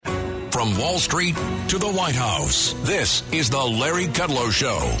From Wall Street to the White House, this is the Larry Kudlow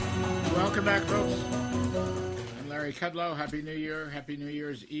Show. Welcome back, folks. I'm Larry Kudlow. Happy New Year. Happy New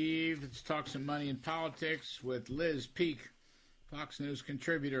Year's Eve. Let's talk some money and politics with Liz Peek, Fox News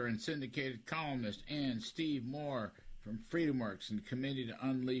contributor and syndicated columnist, and Steve Moore from FreedomWorks and Committee to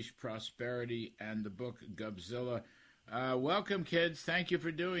Unleash Prosperity and the book Gubzilla. Welcome, kids. Thank you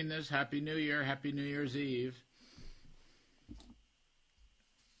for doing this. Happy New Year. Happy New Year's Eve.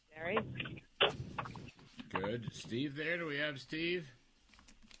 Larry? Good. Steve there? Do we have Steve?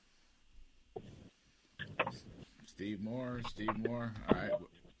 Steve Moore. All right.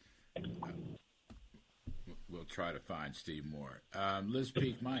 We'll try to find Steve Moore. Liz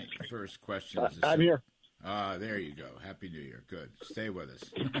Peek, my first question is... I'm here. There you go. Happy New Year. Good. Stay with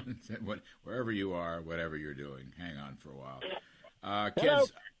us. Wherever you are, whatever you're doing, hang on for a while.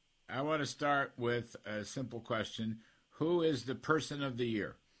 Kids, I want to start with a simple question. Who is the person of the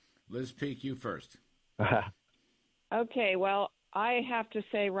year? Liz Peek, you first. Okay, well, I have to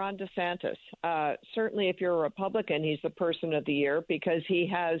say Ron DeSantis. Certainly, if you're a Republican, he's the person of the year because he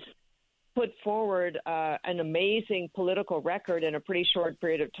has put forward an amazing political record in a pretty short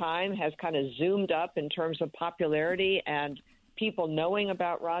period of time, has kind of zoomed up in terms of popularity and people knowing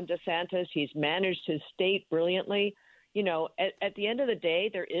about Ron DeSantis. He's managed his state brilliantly. You know, at the end of the day,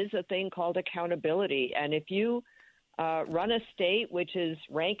 there is a thing called accountability. And if you run a state which is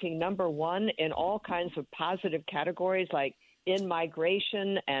ranking number one in all kinds of positive categories like in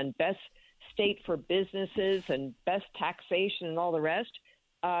migration and best state for businesses and best taxation and all the rest,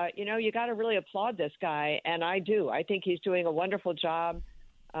 you got to really applaud this guy. And I do. I think he's doing a wonderful job.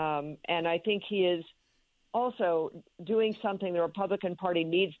 And I think he is also doing something the Republican Party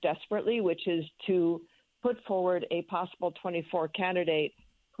needs desperately, which is to put forward a possible 24 candidate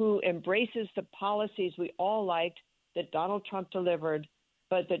who embraces the policies we all liked that Donald Trump delivered,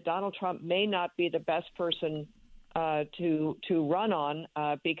 but that Donald Trump may not be the best person to run on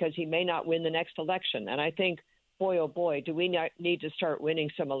because he may not win the next election. And I think, boy, oh boy, do we need to start winning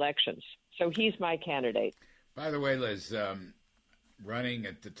some elections. So he's my candidate. By the way, Liz, running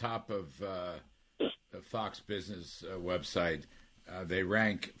at the top of the Fox Business website, they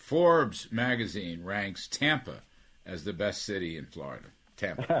rank, Forbes magazine ranks Tampa as the best city in Florida.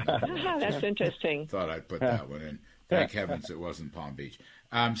 Tampa. That's interesting. Thought I'd put that one in. Thank heavens it wasn't Palm Beach.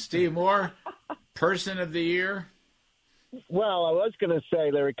 Steve Moore, person of the year? Well, I was going to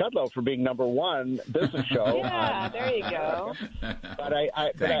say Larry Kudlow for being number one business show. Yeah, there you go.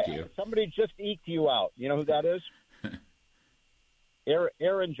 Thank you. Somebody just eked you out. You know who that is?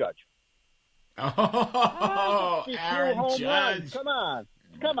 Aaron Judge. Oh, Aaron Judge. Come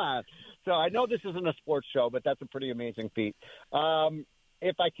on. So I know this isn't a sports show, but that's a pretty amazing feat.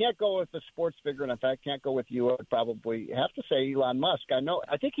 If I can't go with the sports figure, and if I can't go with you, I would probably have to say Elon Musk.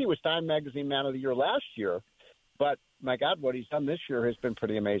 I think he was Time Magazine Man of the Year last year, but my God, what he's done this year has been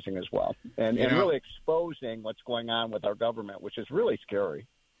pretty amazing as well, and really exposing what's going on with our government, which is really scary.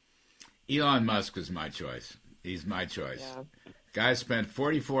 Elon Musk is my choice. He's my choice. Yeah. Guy spent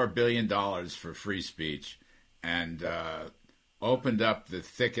 $44 billion for free speech and opened up the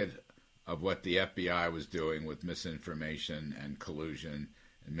thicket of what the FBI was doing with misinformation and collusion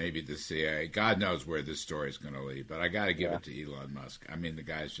and maybe the CIA. God knows where this story is going to lead, but I got to give it to Elon Musk. I mean, the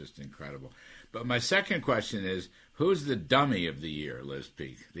guy's just incredible. But my second question is, who's the dummy of the year, Liz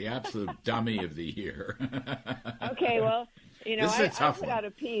Peek? The absolute dummy of the year. Okay, well, I put one. out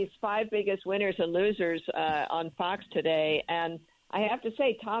a piece, 5 biggest winners and losers on Fox today, and I have to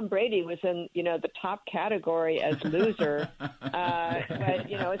say Tom Brady was in, the top category as loser. But,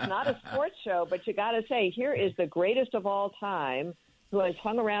 it's not a sports show, but you got to say, here is the greatest of all time who has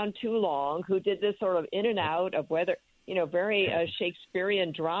hung around too long, who did this sort of in and out of whether, very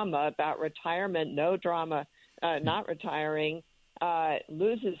Shakespearean drama about retirement, no drama, not retiring,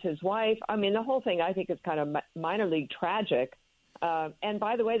 loses his wife. I mean, the whole thing I think is kind of minor league tragic. And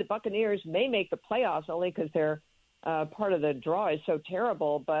by the way, the Buccaneers may make the playoffs only because they're part of the draw is so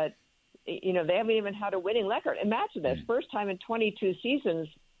terrible, but they haven't even had a winning record. Imagine this: first time in 22 seasons,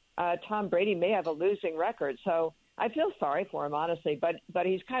 Tom Brady may have a losing record. So I feel sorry for him, honestly, but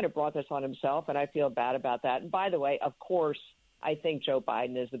he's kind of brought this on himself, and I feel bad about that. And by the way, of course, I think Joe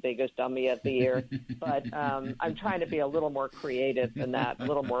Biden is the biggest dummy of the year, but I'm trying to be a little more creative than that, a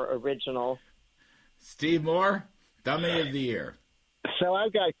little more original. Steve Moore, dummy of the year. So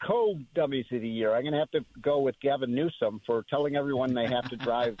I've got co-dummies of the year. I'm going to have to go with Gavin Newsom for telling everyone they have to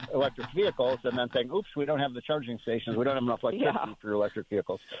drive electric vehicles and then saying, oops, we don't have the charging stations. We don't have enough electricity for electric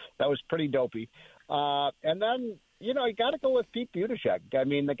vehicles. That was pretty dopey. And then you got to go with Pete Buttigieg. I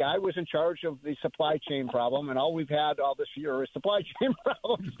mean, the guy was in charge of the supply chain problem, and all we've had all this year is supply chain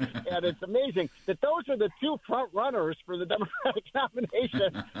problems. And it's amazing that those are the two front runners for the Democratic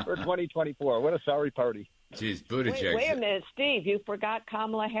nomination for 2024. What a sorry party. Geez, Buttigieg. Wait a minute, Steve. You forgot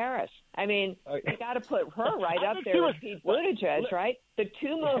Kamala Harris. I mean, you got to put her right up there with Pete Buttigieg, right? The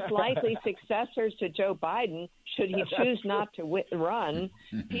two most likely successors to Joe Biden, should he choose not to run,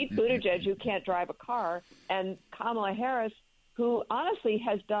 Pete Buttigieg, who can't drive a car, and Kamala Harris, who honestly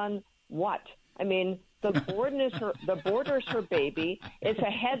has done what? I mean, the border's her baby. It's a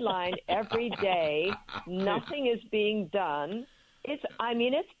headline every day. Nothing is being done. It's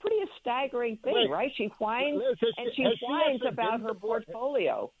pretty a staggering thing, right? She whines about her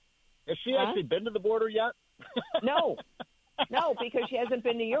portfolio. Has she actually been to the border yet? No, because she hasn't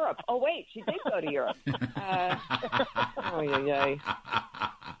been to Europe. Oh, wait, she did go to Europe.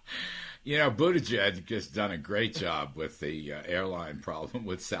 Buttigieg has done a great job with the airline problem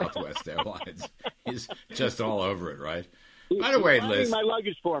with Southwest Airlines. He's just all over it, right? By the way, Liz, my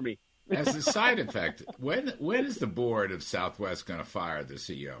luggage for me. As a side effect, when is the board of Southwest going to fire the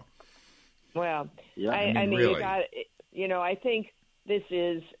CEO? Well, yeah. I mean really. I think this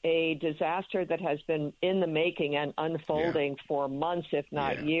is a disaster that has been in the making and unfolding for months, if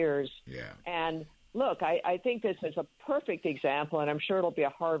not years. Yeah. And look, I think this is a perfect example, and I'm sure it'll be a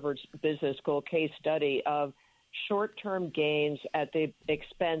Harvard Business School case study of short-term gains at the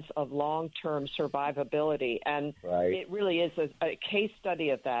expense of long-term survivability. And it really is a case study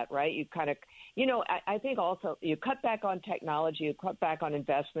of that, right? You kind of, I think also you cut back on technology, you cut back on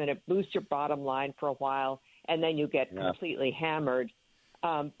investment, it boosts your bottom line for a while, and then you get completely hammered.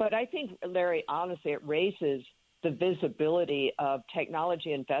 But I think, Larry, honestly, it raises the visibility of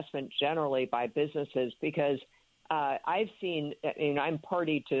technology investment generally by businesses because I've seen, I'm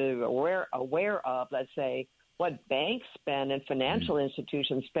party to aware of, let's say, what banks spend and financial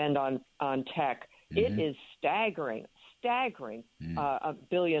institutions spend on tech. It is staggering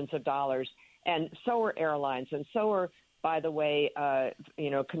billions of dollars. And so are airlines, and so are, by the way,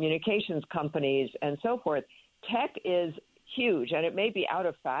 communications companies and so forth. Tech is huge, and it may be out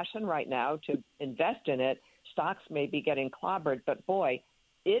of fashion right now to invest in it. Stocks may be getting clobbered, but boy,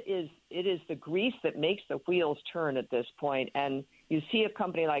 it is the grease that makes the wheels turn at this point. And you see a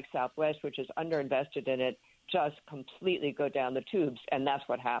company like Southwest, which is underinvested in it, just completely go down the tubes, and that's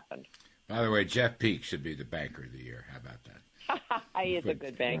what happened. By the way, Jeff Peake should be the banker of the year. How about that? He is a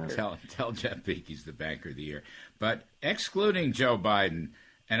good banker. Tell Jeff Peake he's the banker of the year. But excluding Joe Biden,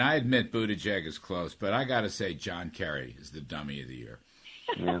 and I admit Buttigieg is close, but I got to say John Kerry is the dummy of the year.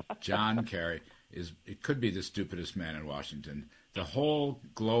 Yeah. John Kerry it could be the stupidest man in Washington. The whole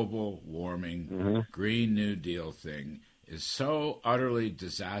global warming, Green New Deal thing is so utterly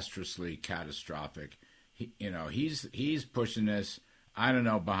disastrously catastrophic. He's pushing this. I don't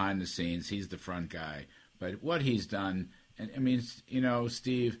know, behind the scenes, he's the front guy. But what he's done, and I mean,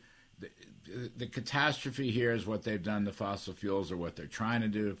 Steve, the catastrophe here is what they've done to fossil fuels or what they're trying to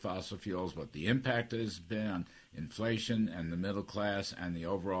do to fossil fuels, what the impact has been on inflation and the middle class and the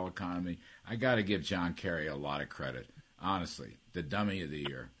overall economy. I got to give John Kerry a lot of credit. Honestly, the dummy of the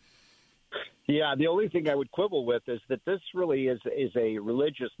year. Yeah, the only thing I would quibble with is that this really is a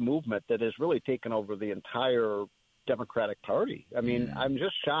religious movement that has really taken over the entire Democratic Party. I mean, I'm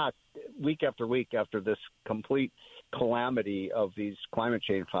just shocked week after week after this complete calamity of these climate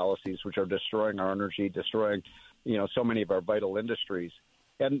change policies, which are destroying our energy, destroying, so many of our vital industries.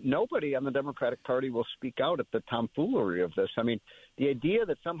 And nobody on the Democratic Party will speak out at the tomfoolery of this. I mean, the idea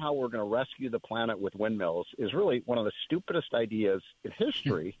that somehow we're going to rescue the planet with windmills is really one of the stupidest ideas in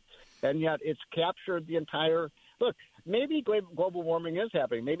history. And yet it's captured the entire – look, maybe global warming is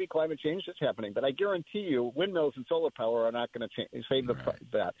happening. Maybe climate change is happening. But I guarantee you windmills and solar power are not going to save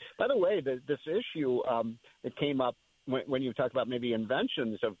that. By the way, this issue that came up when you talk about maybe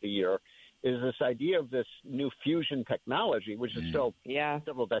inventions of the year is this idea of this new fusion technology, which is still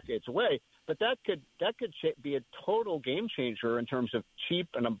several decades away. But that could be a total game changer in terms of cheap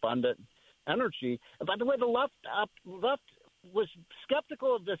and abundant energy. And by the way, the left was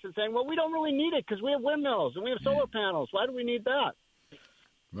skeptical of this and saying, well, we don't really need it because we have windmills and we have solar panels. Why do we need that?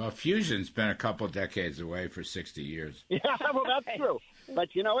 Well, fusion's been a couple decades away for 60 years. Yeah, well, that's true. But,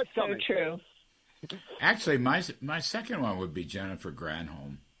 it's coming. So true. Actually, my second one would be Jennifer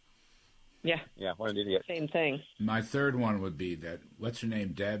Granholm. Yeah. Yeah, what an idiot. Same thing. My third one would be what's her name,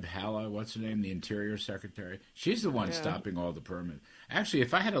 Deb Halla, what's her name, the Interior Secretary? She's the one stopping all the permits. Actually,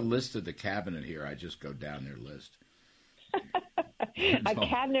 if I had a list of the cabinet here, I'd just go down their list. A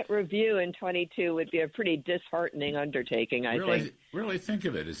cabinet review in 22 would be a pretty disheartening undertaking, I think. Really think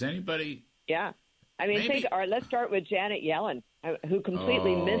of it. Is anybody... Yeah. I mean, Maybe. let's start with Janet Yellen, who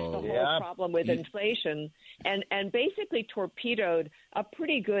completely missed the whole problem with inflation and basically torpedoed a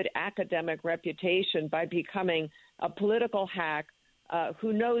pretty good academic reputation by becoming a political hack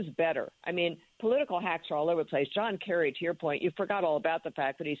who knows better. I mean, political hacks are all over the place. John Kerry, to your point, you forgot all about the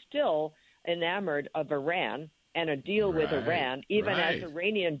fact that he's still enamored of Iran and a deal with Iran, even as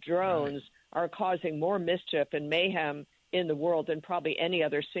Iranian drones are causing more mischief and mayhem in the world than probably any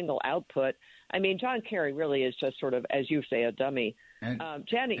other single output. I mean, John Kerry really is just sort of, as you say, a dummy.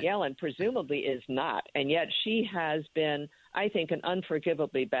 Janet Yellen presumably is not, and yet she has been, I think, an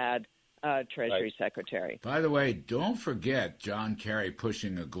unforgivably bad Treasury Secretary. By the way, don't forget John Kerry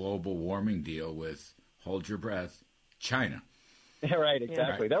pushing a global warming deal with, hold your breath, China. Right,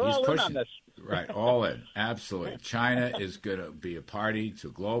 exactly. Right. They're He's all pushing, in on this. Right, all in. Absolutely. China is going to be a party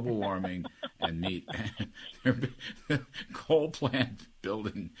to global warming and meet coal plant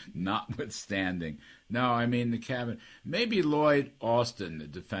building notwithstanding. No, I mean the cabinet. Maybe Lloyd Austin, the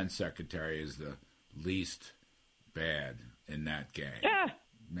defense secretary, is the least bad in that gang. Yeah.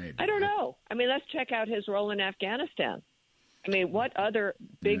 Maybe. I don't know. I mean, let's check out his role in Afghanistan. I mean, what other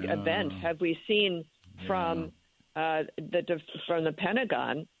big event have we seen from from the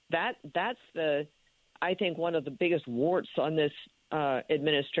Pentagon? That's I think one of the biggest warts on this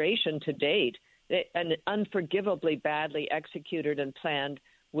administration to date. An unforgivably badly executed and planned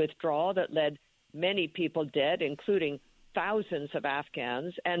withdrawal that led many people dead, including thousands of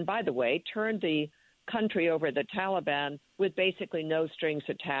Afghans, and by the way, turned the country over the Taliban with basically no strings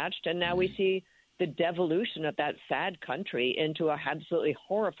attached. And now we see the devolution of that sad country into a absolutely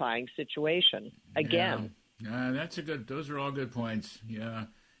horrifying situation again. Yeah, those are all good points. Yeah.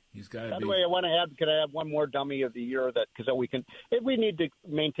 He's got to be. By the way, could I add one more dummy of the year because we need to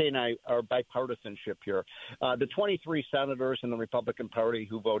maintain our bipartisanship here. The 23 senators in the Republican Party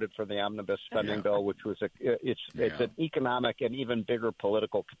who voted for the omnibus spending bill, which was it's an economic and even bigger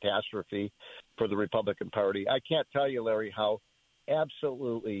political catastrophe for the Republican Party. I can't tell you, Larry, how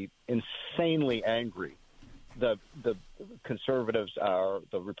absolutely insanely angry the conservatives are,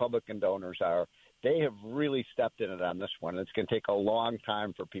 the Republican donors are. They have really stepped in it on this one. It's going to take a long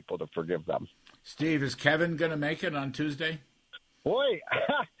time for people to forgive them. Steve, is Kevin going to make it on Tuesday? Boy,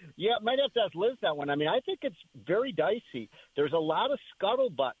 yeah, might have to ask Liz that one. I mean, I think it's very dicey. There's a lot of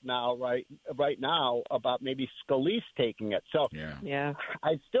scuttlebutt now, right now, about maybe Scalise taking it. So, yeah,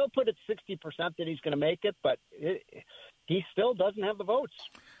 I'd still put it 60% that he's going to make it, but he still doesn't have the votes.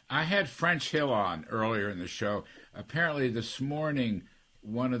 I had French Hill on earlier in the show. Apparently, this morning,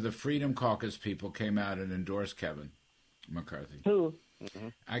 one of the Freedom Caucus people came out and endorsed Kevin McCarthy. Who?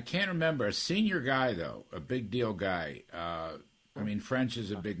 I can't remember. A senior guy, though, a big deal guy. I mean, French is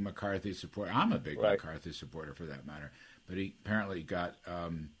a big McCarthy supporter. I'm a big McCarthy supporter, for that matter. But he apparently got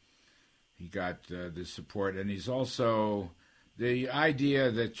the support, and he's also the idea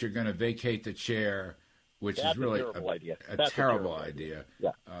that you're going to vacate the chair, which is really a terrible idea.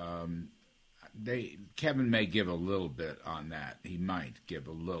 Yeah. Kevin may give a little bit on that. He might give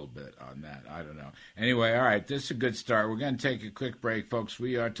a little bit on that. I don't know. Anyway, all right, this is a good start. We're going to take a quick break, folks.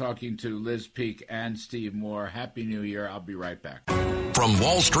 We are talking to Liz Peek and Steve Moore. Happy New Year. I'll be right back. From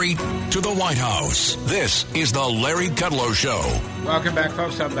Wall Street to the White House, this is the Larry Kudlow Show. Welcome back,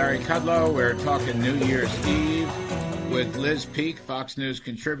 folks. I'm Larry Kudlow. We're talking New Year's Eve with Liz Peek, Fox News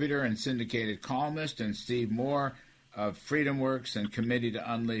contributor and syndicated columnist, and Steve Moore of FreedomWorks and Committee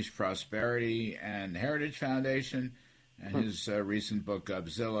to Unleash Prosperity and Heritage Foundation, and his recent book,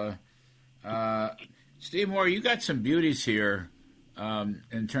 Godzilla. Steve Moore, you got some beauties here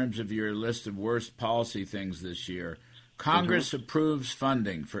in terms of your list of worst policy things this year. Congress approves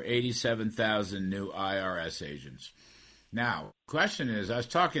funding for 87,000 new IRS agents. Now, question is, I was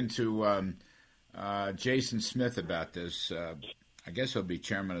talking to Jason Smith about this. I guess he'll be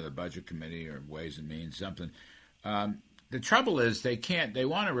chairman of the Budget Committee or Ways and Means, something. The trouble is they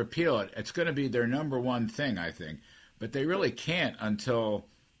want to repeal it. It's going to be their number one thing, I think. But they really can't until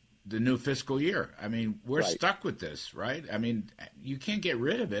the new fiscal year. I mean, we're stuck with this, right? I mean, you can't get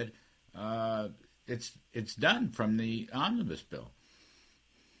rid of it. It's done from the omnibus bill.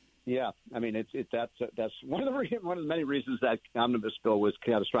 Yeah, I mean, that's one of the many reasons that omnibus bill was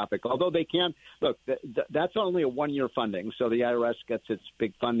catastrophic. Although they can look, that's only a 1-year funding, so the IRS gets its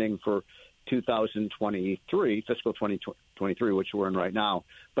big funding for 2023, fiscal 2023, which we're in right now.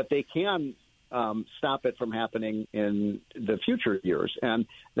 But they can stop it from happening in the future years, and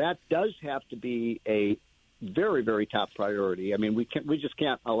that does have to be a very, very top priority. I mean, we just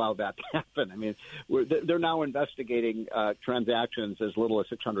can't allow that to happen. I mean, they're now investigating transactions as little as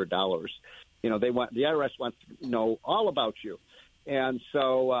 $600. You know, the IRS wants to know all about you, and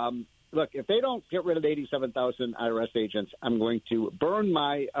so look, if they don't get rid of the 87,000 IRS agents, I'm going to burn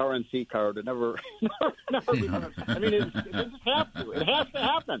my RNC card and never be done. I mean, it just has to. It has to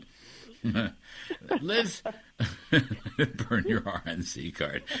happen. Liz, burn your RNC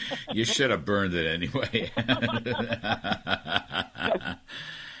card. You should have burned it anyway.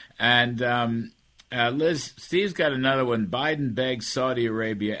 And Liz, Steve's got another one. Biden begs Saudi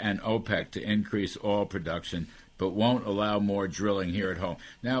Arabia and OPEC to increase oil production, but won't allow more drilling here at home.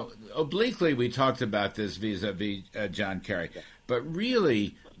 Now, obliquely, we talked about this vis-a-vis John Kerry, but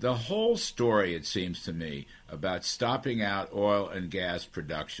really, the whole story, it seems to me, about stopping out oil and gas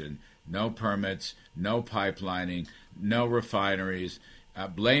production, no permits, no pipelining, no refineries,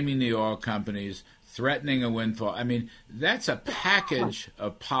 blaming the oil companies, threatening a windfall. I mean, that's a package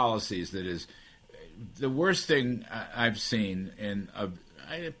of policies that is the worst thing I've seen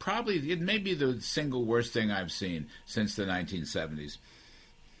it may be the single worst thing I've seen since the 1970s.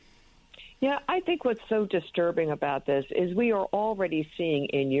 Yeah, I think what's so disturbing about this is we are already seeing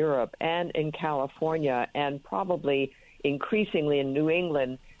in Europe and in California and probably increasingly in New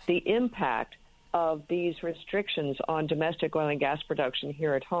England the impact of these restrictions on domestic oil and gas production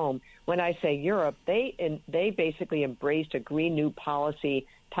here at home. When I say Europe, they basically embraced a Green New policy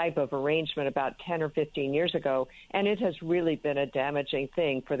type of arrangement about 10 or 15 years ago, and it has really been a damaging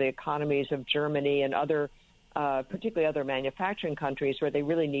thing for the economies of Germany and other, particularly other manufacturing countries where they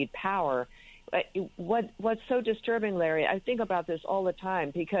really need power. What's so disturbing, Larry, I think about this all the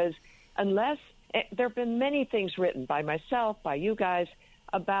time because there have been many things written by myself, by you guys,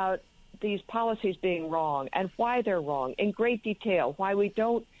 about these policies being wrong and why they're wrong in great detail, why we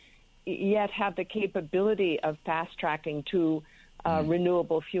don't yet have the capability of fast-tracking to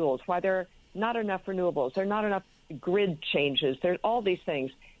renewable fuels, why there are not enough renewables, there are not enough grid changes, there's all these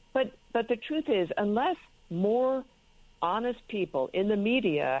things. But the truth is, unless more honest people in the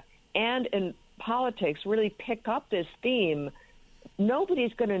media and in politics really pick up this theme,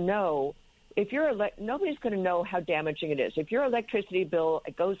 nobody's going to know. Nobody's going to know how damaging it is. If your electricity bill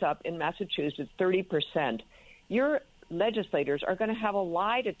goes up in Massachusetts 30%, your legislators are going to have a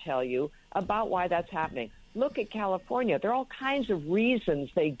lie to tell you about why that's happening. Look at California. There are all kinds of reasons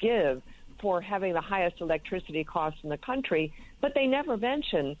they give for having the highest electricity costs in the country, but they never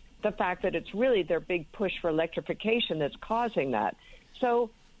mention the fact that it's really their big push for electrification that's causing that.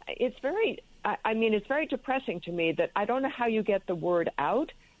 So it's very depressing to me that I don't know how you get the word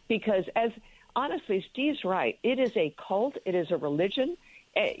out. Because honestly, Steve's right. It is a cult. It is a religion.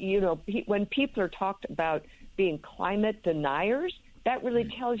 When people are talked about being climate deniers, that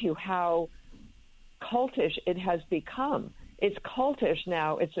really tells you how cultish it has become. It's cultish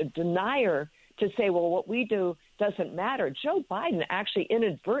now. It's a denier to say, well, what we do doesn't matter. Joe Biden actually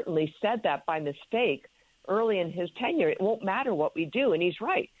inadvertently said that by mistake early in his tenure. It won't matter what we do. And he's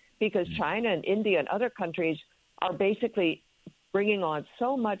right, because China and India and other countries are basically bringing on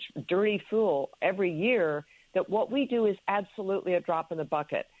so much dirty fuel every year that what we do is absolutely a drop in the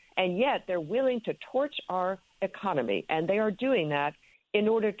bucket. And yet they're willing to torch our economy, and they are doing that in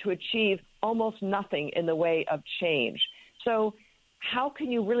order to achieve almost nothing in the way of change. So how can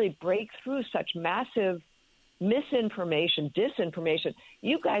you really break through such massive misinformation, disinformation?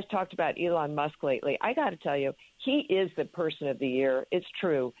 You guys talked about Elon Musk lately. I got to tell you, he is the person of the year. It's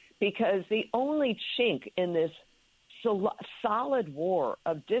true, because the only chink in this solid war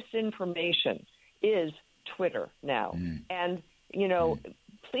of disinformation is Twitter now. And,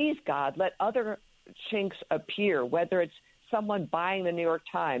 please, God, let other chinks appear, whether it's someone buying the New York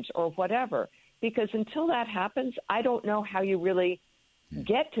Times or whatever, because until that happens, I don't know how you really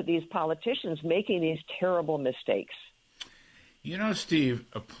get to these politicians making these terrible mistakes. Steve,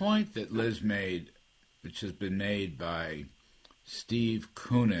 a point that Liz made, which has been made by Steve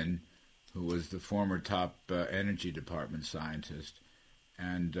Koonin, who was the former top energy department scientist,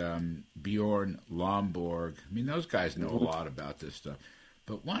 and Bjorn Lomborg. I mean, those guys know a lot about this stuff.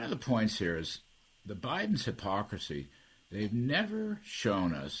 But one of the points here is the Biden's hypocrisy. They've never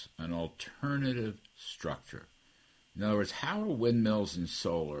shown us an alternative structure. In other words, how are windmills and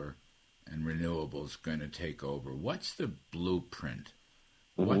solar and renewables going to take over? What's the blueprint?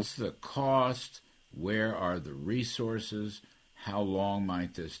 What's the cost? Where are the resources? How long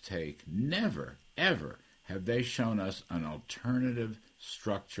might this take? Never, ever have they shown us an alternative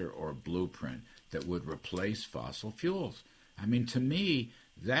structure or blueprint that would replace fossil fuels. I mean, to me,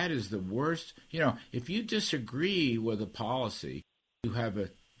 that is the worst. If you disagree with a policy, you have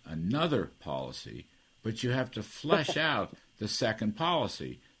another policy, but you have to flesh out the second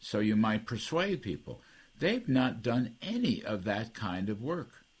policy so you might persuade people. They've not done any of that kind of work.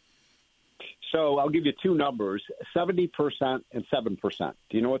 So I'll give you two numbers, 70% and 7%.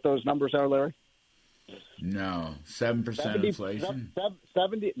 Do you know what those numbers are, Larry? No, 7% inflation.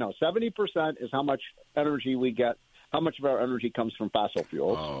 70% is how much energy we get. How much of our energy comes from fossil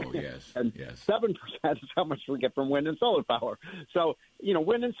fuels? Oh, yes. And yes. 7% is how much we get from wind and solar power. So,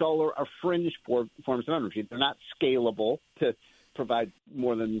 wind and solar are fringe forms of energy. They're not scalable to provide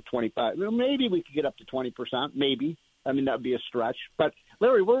more than 25. Maybe we could get up to 20%. Maybe. I mean, that would be a stretch. But,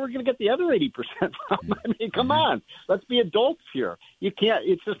 Larry, where are we going to get the other 80% from? I mean, come on. Let's be adults here. You can't.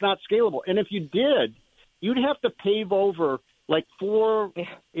 It's just not scalable. And if you did, you'd have to pave over like 4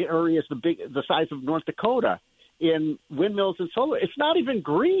 areas the size of North Dakota in windmills and solar. It's not even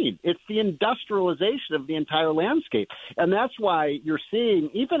green. It's the industrialization of the entire landscape. And that's why you're seeing,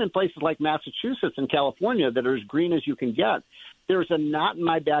 even in places like Massachusetts and California that are as green as you can get, there's a not in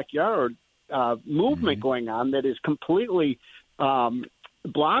my backyard movement going on that is completely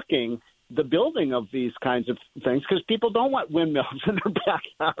blocking the building of these kinds of things because people don't want windmills in their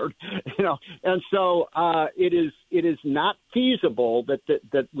backyard, and so it is not feasible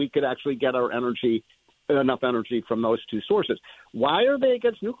that we could actually get our enough energy from those two sources. Why are they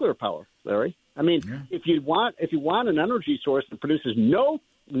against nuclear power, Larry? I mean, if you want an energy source that produces no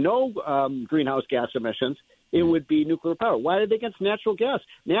greenhouse gas emissions, it would be nuclear power. Why are they against natural gas?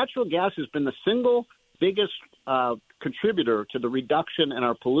 Natural gas has been the single biggest contributor to the reduction in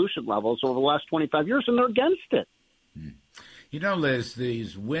our pollution levels over the last 25 years, and they're against it. Liz,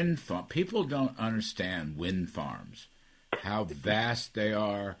 these wind farms, people don't understand wind farms, how vast they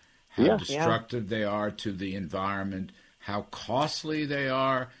are, how destructive they are to the environment, how costly they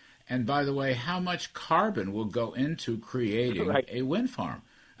are, and by the way, how much carbon will go into creating a wind farm.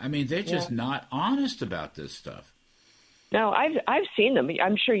 I mean, they're just not honest about this stuff. No, I've seen them.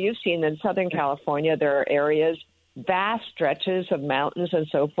 I'm sure you've seen them in Southern California. There are areas, vast stretches of mountains and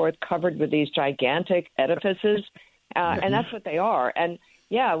so forth, covered with these gigantic edifices, and that's what they are. And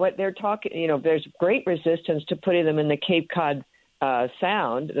what they're talking, there's great resistance to putting them in the Cape Cod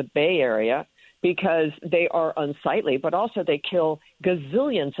Sound, the Bay Area, because they are unsightly, but also they kill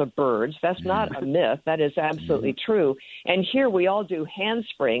gazillions of birds. That's not a myth. That is absolutely true. And here we all do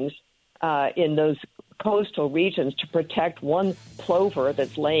handsprings in those coastal regions to protect one plover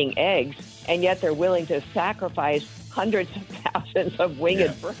that's laying eggs, and yet they're willing to sacrifice hundreds of thousands of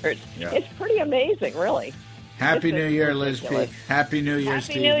winged birds. Yeah. It's pretty amazing, really. Happy New Year, Liz Peek. Happy New Year,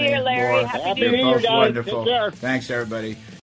 Steve. Happy New Year, Larry. Happy New Year, guys. Wonderful. Thanks, everybody.